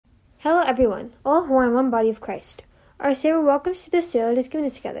Hello everyone, all who are in one body of Christ. Our Savior welcomes to the soul that is given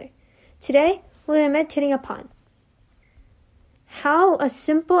us together. Today, we are meditating upon how a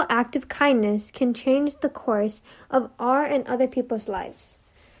simple act of kindness can change the course of our and other people's lives.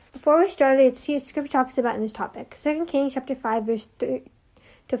 Before we start, let's see what Scripture talks about in this topic. 2 Kings chapter 5, verse 3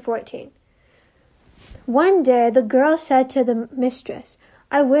 to 14. One day, the girl said to the mistress,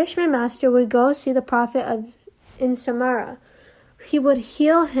 "I wish my master would go see the prophet in Samaria. He would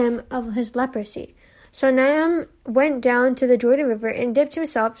heal him of his leprosy." So Naaman went down to the Jordan River and dipped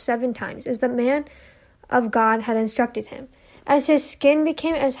himself 7 times, as the man of God had instructed him. As his skin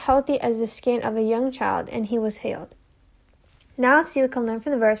became as healthy as the skin of a young child, and he was healed. Now let's see what we can learn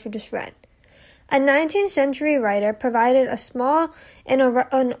from the verse we just read. A 19th century writer provided a small and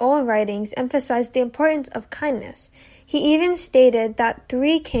old writings emphasized the importance of kindness. He even stated that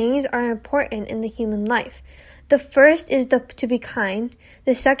 3 kings are important in the human life. The first is to be kind,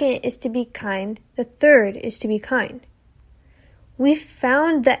 the second is to be kind, the third is to be kind. We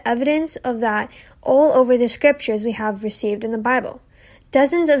found the evidence of that all over the scriptures we have received in the Bible.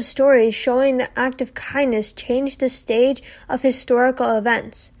 Dozens of stories showing the act of kindness changed the stage of historical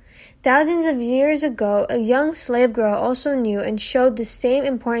events. Thousands of years ago, a young slave girl also knew and showed the same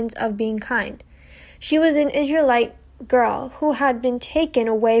importance of being kind. She was an Israelite girl who had been taken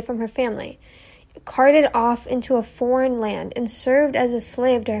away from her family, carted off into a foreign land, and served as a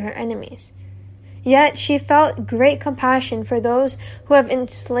slave to her enemies. Yet she felt great compassion for those who have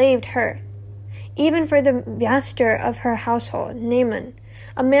enslaved her, even for the master of her household, Naaman,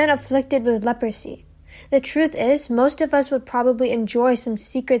 a man afflicted with leprosy. The truth is, most of us would probably enjoy some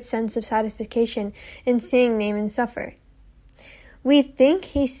secret sense of satisfaction in seeing Naaman suffer. We think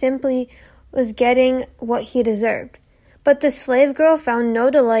he simply was getting what he deserved. But the slave girl found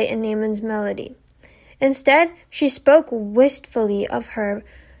no delight in Naaman's melody. Instead, she spoke wistfully of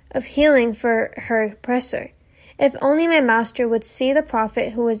healing for her oppressor. "If only my master would see the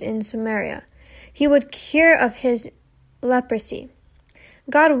prophet who was in Samaria, he would cure of his leprosy."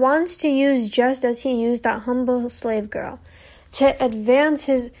 God wants to use just as he used that humble slave girl to advance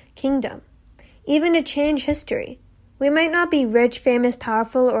his kingdom, even to change history. We might not be rich, famous,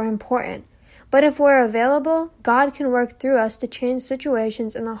 powerful, or important, but if we're available, God can work through us to change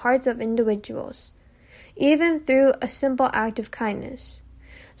situations in the hearts of individuals, even through a simple act of kindness.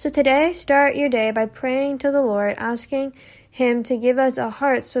 So today, start your day by praying to the Lord, asking him to give us a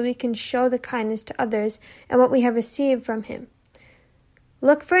heart so we can show the kindness to others and what we have received from him.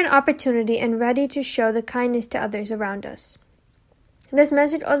 Look for an opportunity and ready to show the kindness to others around us. This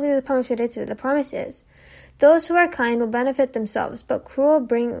message also is a promise today. The promise is, those who are kind will benefit themselves, but cruel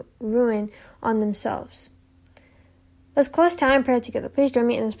bring ruin on themselves. Let's close time in prayer together. Please join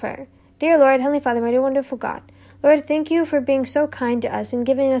me in this prayer. Dear Lord, Heavenly Father, mighty wonderful God, Lord, thank you for being so kind to us and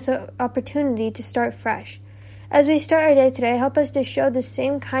giving us an opportunity to start fresh. As we start our day today, help us to show the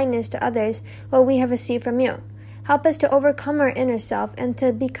same kindness to others what we have received from you. Help us to overcome our inner self and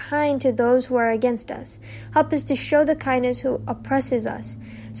to be kind to those who are against us. Help us to show the kindness who oppresses us,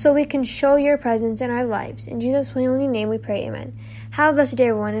 so we can show your presence in our lives. In Jesus' holy name we pray, amen. Have a blessed day,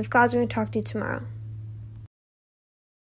 everyone. If God's going to talk to you tomorrow.